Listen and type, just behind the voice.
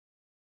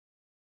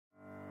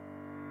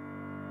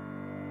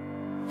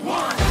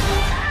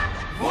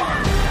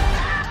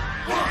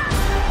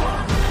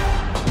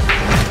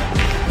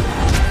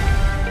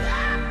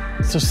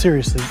So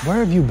seriously, where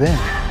have you been?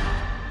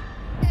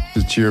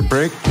 It's your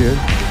break, kid.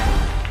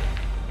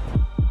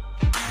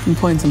 I'm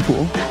playing some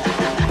pool.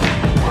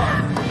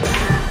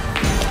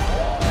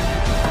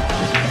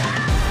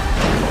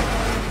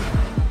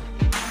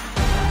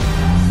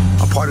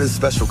 I'm part of this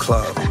special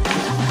club.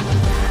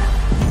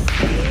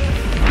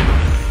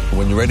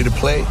 When you're ready to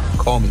play,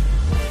 call me.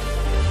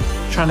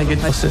 Trying to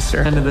get my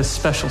sister into this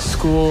special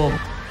school.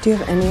 Do you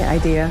have any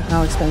idea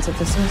how expensive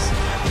this is?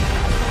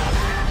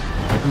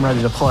 I'm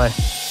ready to play.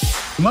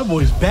 My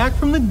boy's back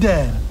from the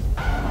dead.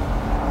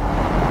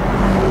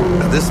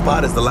 Now, this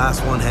spot is the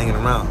last one hanging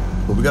around,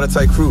 but we got a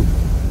tight crew.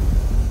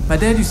 My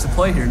dad used to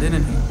play here,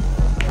 didn't he?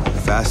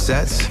 Fast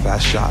sets,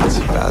 fast shots,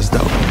 fast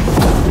dough.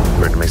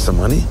 Ready to make some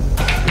money?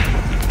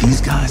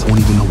 These guys won't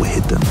even know what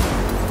hit them.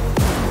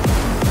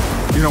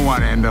 You don't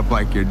want to end up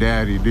like your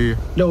daddy, do you?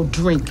 No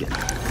drinking.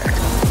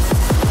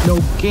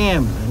 No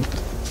gambling.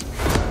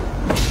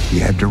 You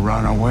had to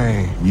run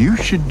away. You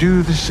should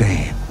do the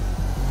same.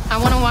 I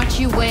want to watch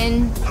you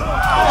win.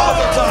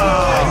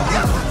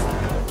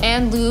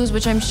 And lose,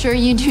 which I'm sure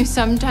you do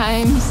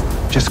sometimes.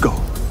 Just go.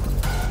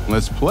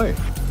 Let's play.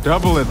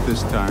 Double it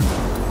this time.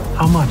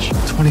 How much?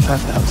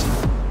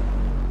 25,000.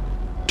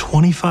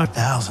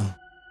 25,000.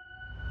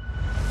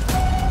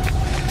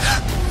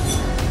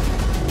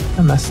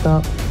 I messed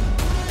up.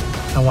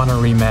 I want a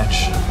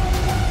rematch.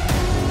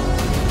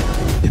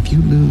 If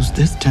you lose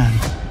this time,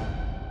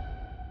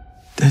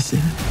 that's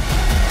it.